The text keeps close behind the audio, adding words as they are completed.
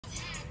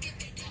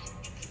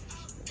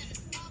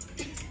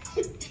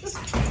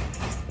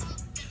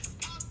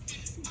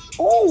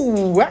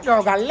Oh, that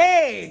girl got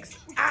legs.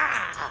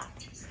 Ah.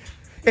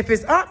 If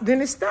it's up,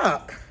 then it's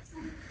stuck.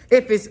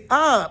 If it's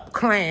up,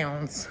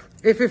 clowns.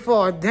 If it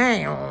falls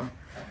down,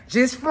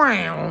 just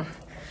frown.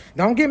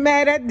 Don't get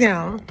mad at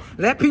them.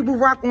 Let people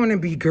rock on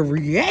and be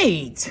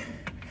great.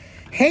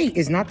 Hate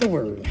is not the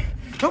word.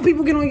 Don't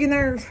people get on your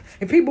nerves?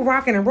 If people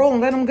rocking and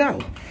rolling, let them go.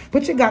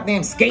 Put your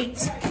goddamn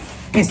skates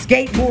and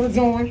skateboards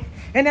on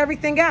and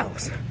everything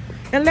else.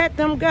 And let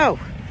them go.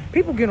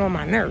 People get on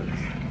my nerves.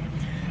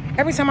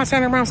 Every time I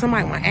turn around,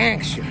 somebody want to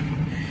ask you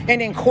and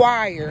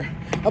inquire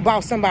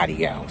about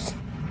somebody else.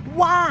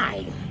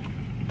 Why?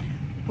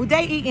 Well,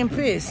 they eating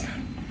piss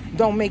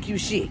don't make you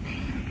shit,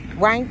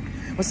 right?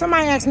 When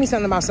somebody asks me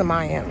something about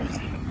somebody else,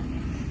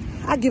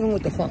 I give them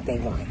what the fuck they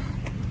want.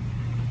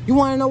 You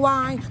want to know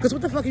why? Because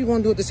what the fuck are you going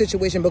to do with the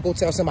situation but go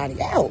tell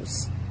somebody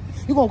else?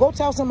 You're going to go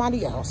tell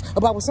somebody else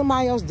about what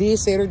somebody else did,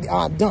 said,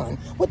 or done.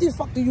 What the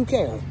fuck do you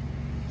care?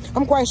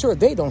 I'm quite sure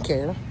they don't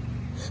care.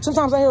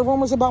 Sometimes I hear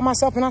rumors about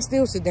myself and I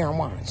still sit there and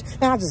watch.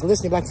 And I just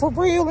listen, like, for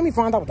real, let me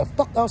find out what the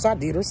fuck else I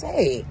did or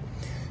said.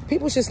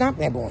 People should stop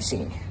that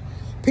bullshit.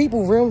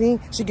 People really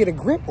should get a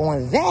grip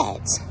on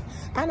that.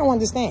 I don't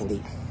understand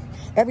it.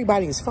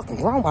 Everybody is fucking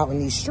grown out in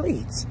these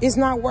streets. It's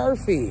not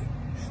worth it.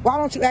 Why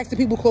don't you ask the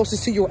people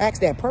closest to you or ask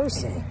that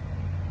person?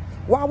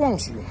 Why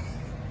won't you?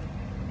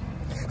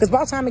 Because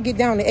by the time I get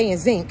down to A and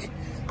Zinc,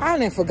 I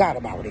done forgot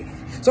about it.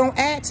 So don't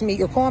ask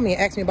me or call me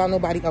and ask me about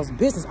nobody else's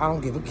business. I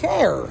don't give a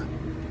care.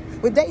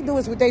 What they do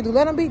is what they do.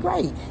 Let them be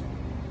great.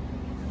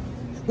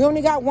 We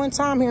only got one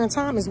time here, and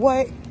time is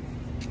what?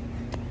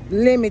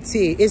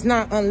 Limited. It's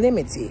not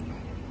unlimited.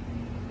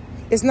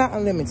 It's not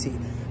unlimited.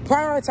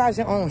 Prioritize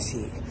your own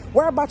shit.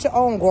 Worry about your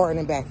own garden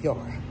and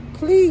backyard.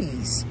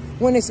 Please.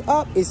 When it's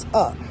up, it's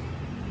up.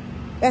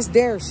 That's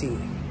their shit.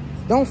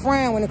 Don't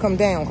frown when it come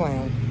down,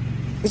 clown.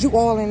 Because you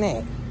all in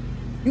that.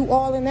 You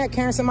all in that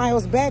carrying somebody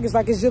else's baggage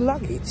like it's your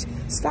luggage.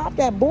 Stop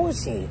that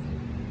bullshit.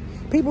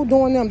 People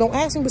doing them. Don't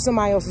ask me what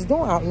somebody else is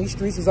doing out in these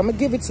streets, because I'm going to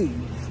give it to you.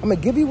 I'm going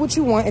to give you what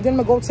you want, and then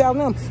I'm going to go tell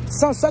them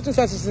such and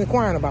such is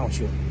inquiring about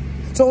you.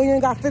 So you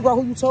ain't got to figure out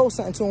who you told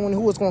something to and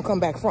who it's going to come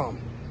back from.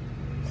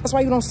 That's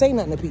why you don't say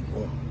nothing to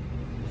people.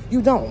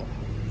 You don't.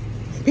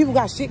 People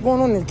got shit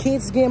going on, and the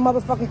kids is getting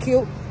motherfucking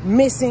killed,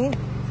 missing,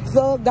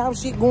 thugged out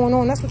shit going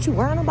on. That's what you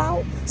worrying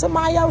about?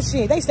 Somebody else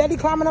shit. They steady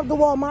climbing up the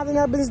wall, minding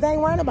their business. They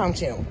ain't worrying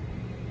about you.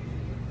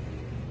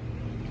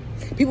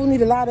 People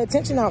need a lot of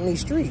attention out in these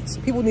streets.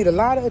 People need a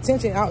lot of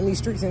attention out in these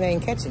streets, and they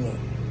ain't catching it.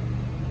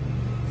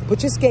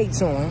 Put your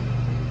skates on.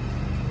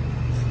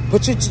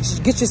 Get your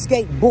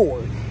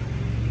skateboard.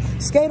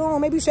 Skate on.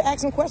 Maybe you should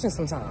ask some questions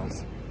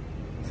sometimes.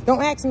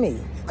 Don't ask me.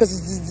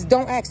 Because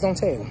don't ask, don't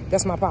tell.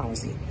 That's my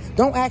policy.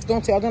 Don't ask,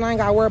 don't tell. Then I ain't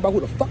got to worry about who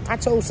the fuck I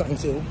told something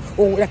to.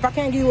 Or if I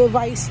can't give you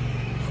advice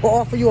or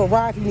offer you a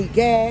ride if you need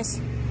gas,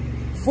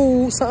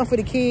 food, something for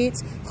the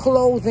kids,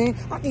 clothing.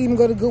 I can even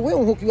go to Goodwill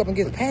and hook you up and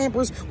get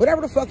Pampers,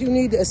 whatever the fuck you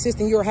need to assist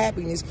in your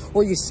happiness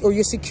or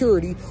your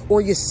security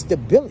or your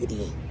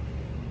stability.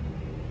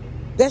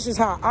 That's just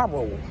how I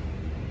roll.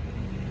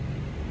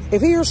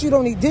 If he or she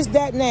don't need this,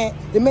 that, and that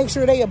to make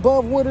sure they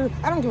above water,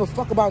 I don't give a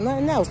fuck about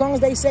nothing else, as long as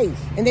they safe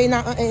and they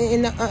not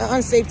in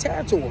unsafe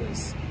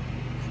territories.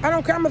 I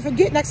don't care. I'm going to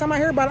forget. Next time I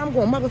hear about it, I'm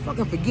going to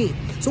motherfucking forget.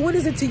 So what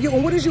is it to you,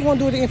 and what is you going to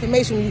do with the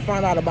information when you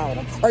find out about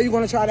them? Or are you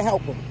going to try to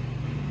help them?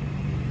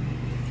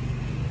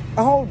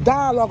 A whole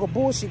dialogue of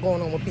bullshit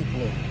going on with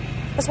people.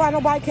 That's why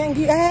nobody can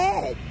get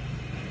ahead.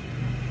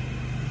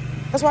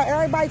 That's why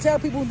everybody tear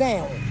people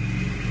down.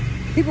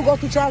 People go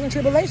through trials and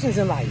tribulations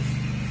in life.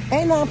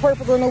 Ain't nothing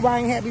perfect or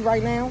nobody ain't happy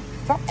right now.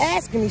 Stop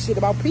asking me shit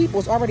about people.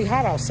 It's already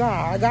hot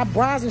outside. I got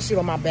bras and shit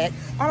on my back.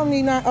 I don't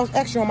need nothing else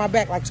extra on my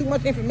back. Like, too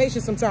much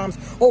information sometimes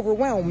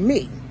overwhelms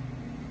me.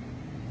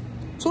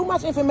 Too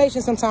much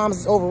information sometimes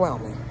is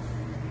overwhelming.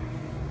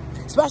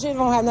 Especially if it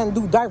don't have nothing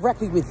to do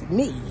directly with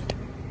me.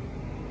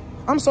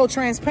 I'm so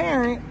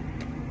transparent.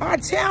 I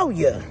tell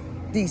you.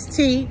 These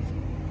teeth,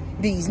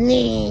 these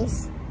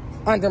knees,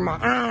 under my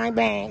eye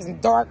bags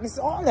and darkness,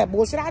 all that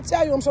bullshit. I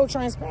tell you, I'm so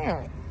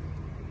transparent.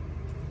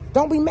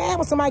 Don't be mad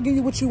when somebody give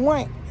you what you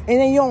want and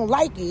then you don't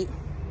like it.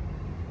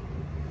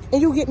 And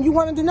you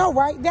wanted to know,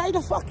 right? There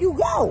the fuck you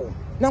go.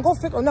 Now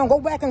go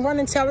back and run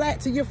and tell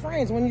that to your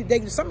friends.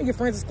 When some of your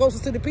friends is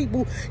closest to the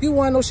people you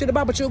want to know shit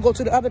about, but you'll go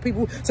to the other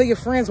people so your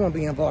friends won't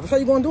be involved. So all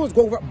you're going to do is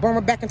go burn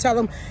them back and tell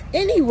them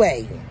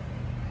anyway.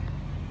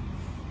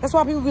 That's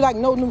why people be like,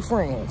 no new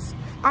friends.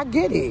 I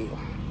get it.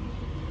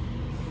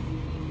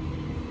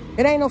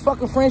 It ain't no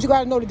fucking friends. You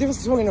got to know the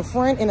difference between a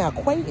friend and an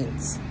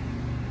acquaintance.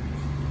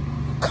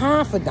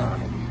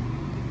 Confidant.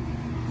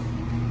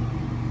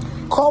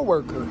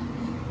 Co-worker.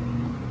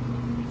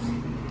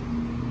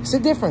 It's a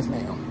difference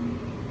now.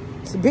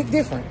 It's a big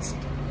difference.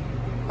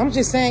 I'm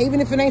just saying,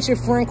 even if it ain't your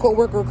friend,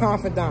 co-worker, or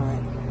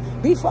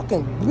confidant, be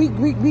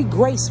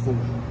graceful.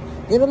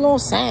 Get a little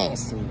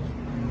sassy.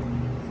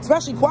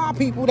 Especially quiet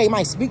people, they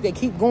might speak, they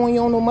keep going,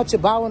 you don't know much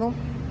about them.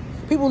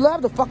 People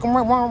love to fuck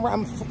around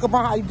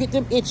how you get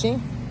them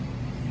itching.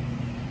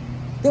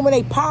 Then when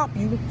they pop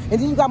you, and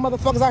then you got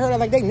motherfuckers out here that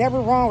like they never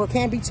wrong or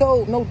can't be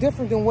told no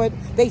different than what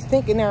they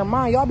think in their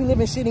mind. Y'all be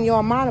living shit in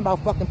your mind about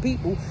fucking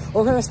people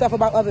or hearing stuff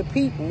about other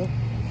people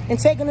and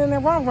taking it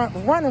and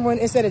running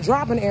instead of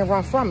dropping it and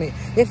run from it.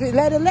 If it,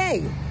 let it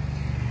lay.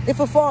 If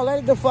it fall, let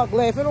it the fuck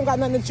lay. If it don't got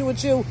nothing to do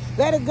with you,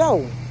 let it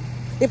go.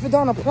 If it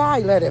don't apply,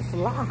 let it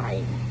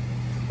fly.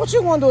 What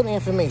you gonna do with the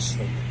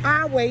information?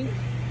 I wait.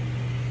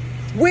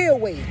 We'll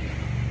wait.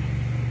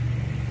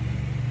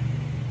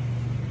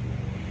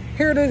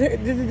 Here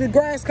the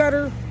grass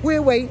cutter,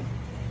 we'll wait.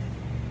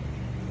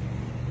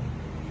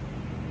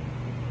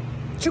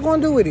 What you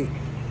gonna do with it?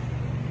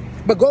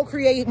 But go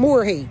create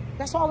more hate.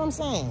 That's all I'm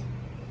saying.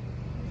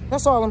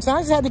 That's all I'm saying.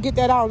 I just had to get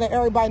that out and let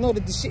everybody know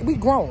that the shit, we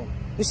grown.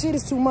 The shit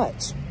is too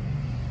much.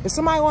 If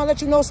somebody wanna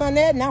let you know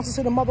something, announce it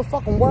to the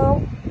motherfucking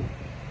world.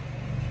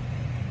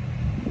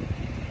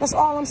 That's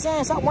all I'm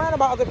saying. Stop worrying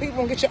about other people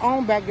and get your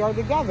own backyard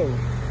together.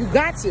 You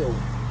got to.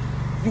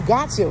 You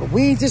got to.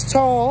 Weeds is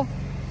tall.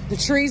 The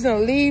trees and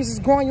the leaves is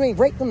growing. You ain't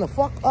rake them the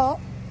fuck up.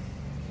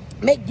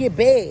 Make your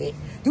bed.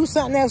 Do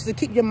something else to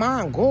keep your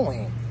mind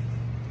going.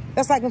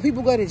 That's like when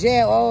people go to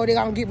jail. Oh, they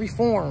gonna get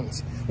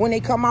reformed. When they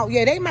come out,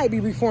 yeah, they might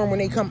be reformed when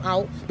they come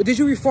out. But did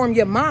you reform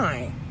your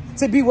mind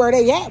to be where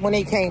they at when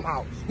they came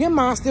out? Your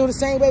mind's still the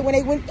same way when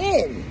they went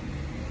in.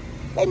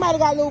 They might have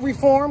got a little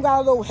reform, got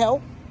a little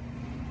help.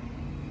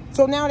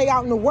 So now they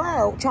out in the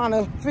world trying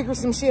to figure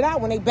some shit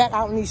out. When they back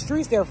out in these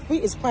streets, their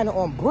feet is planted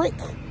on brick.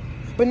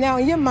 But now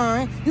in your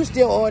mind, you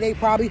still, oh, they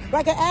probably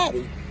like an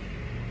addict.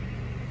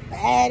 An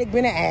addict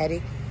been an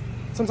addict.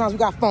 Sometimes we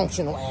got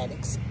functional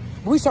addicts.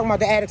 But we talking about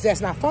the addicts that's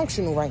not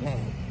functional right now.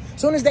 As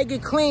soon as they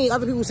get clean,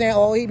 other people saying,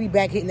 oh, he'll be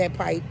back hitting that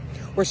pipe.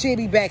 Or she'll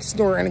be back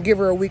snoring and give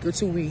her a week or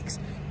 2 weeks.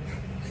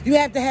 You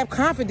have to have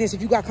confidence.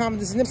 If you got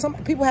confidence in them, some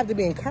people have to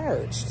be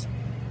encouraged.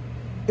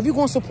 If you're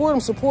going to support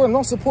them, support them.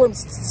 Don't support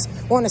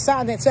them on the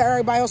side and tell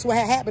everybody else what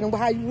had happened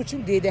and what you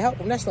did to help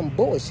them. That's some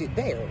bullshit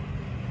there.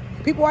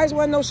 People always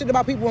want to know shit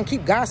about people and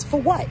keep gossip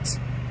for what?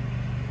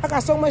 I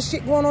got so much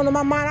shit going on in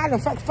my mind, I done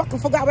fucking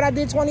forgot what I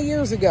did 20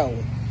 years ago.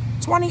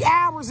 20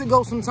 hours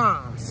ago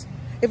sometimes.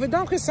 If it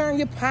don't concern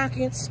your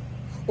pockets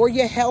or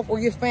your health or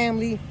your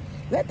family,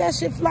 let that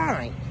shit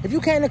fly. If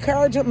you can't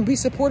encourage them and be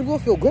supportive, you'll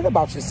feel good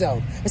about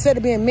yourself. Instead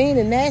of being mean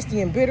and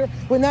nasty and bitter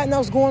with nothing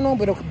else going on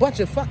but a bunch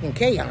of fucking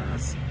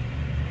chaos.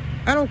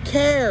 I don't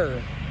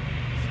care.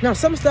 Now,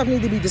 some stuff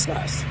need to be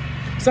discussed.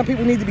 Some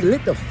people need to be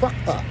lit the fuck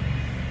up.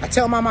 I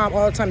tell my mom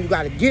all the time, you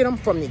got to get them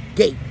from the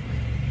gate.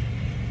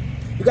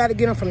 You got to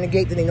get them from the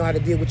gate that they know how to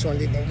deal with you and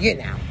then get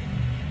out.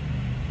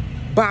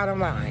 Bottom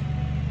line.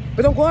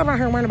 But don't go around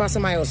here worrying about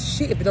somebody else's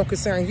shit if it don't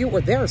concern you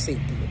or their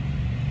safety.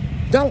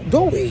 Don't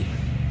do it.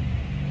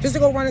 Just to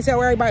go run and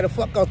tell everybody to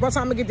fuck off. By the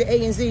time I get to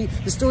A and Z,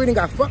 the story done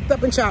got fucked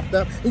up and chopped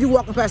up, and you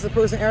walking past the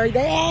person every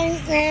day,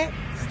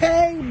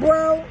 hey,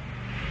 bro.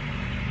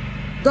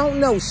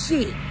 Don't know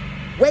shit.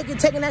 Waking,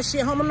 taking that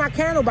shit home. I'm not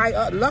carrying nobody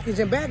luggage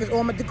and baggage. Or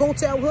I'm going to go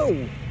tell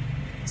who.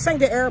 This ain't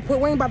the airport.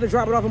 We ain't about to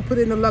drop it off and put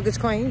it in the luggage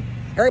claim.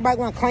 Everybody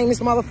going to claim this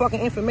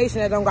motherfucking information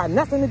that don't got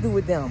nothing to do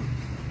with them.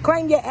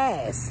 Claim your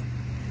ass.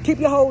 Keep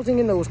your holes in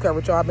your nose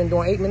covered, y'all. I've been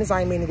doing 8 minutes.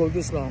 I ain't mean to go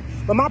this long.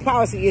 But my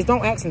policy is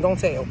don't ask and don't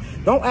tell.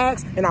 Don't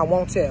ask and I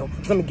won't tell. So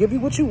I'm going to give you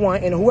what you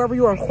want, and whoever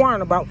you're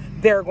inquiring about,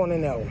 they're going to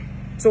know.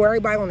 So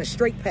everybody on a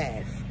straight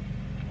path.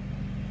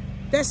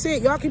 That's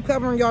it. Y'all keep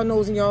covering y'all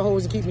nose and y'all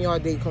holes and keeping y'all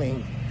day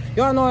clean.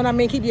 Y'all know what I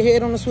mean? Keep your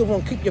head on the swivel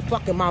and keep your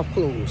fucking mouth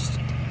closed.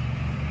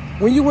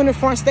 When you in the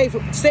front, stay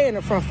in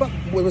the front. Fuck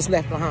what was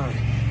left behind.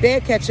 They'll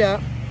catch up.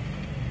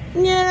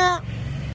 Yeah.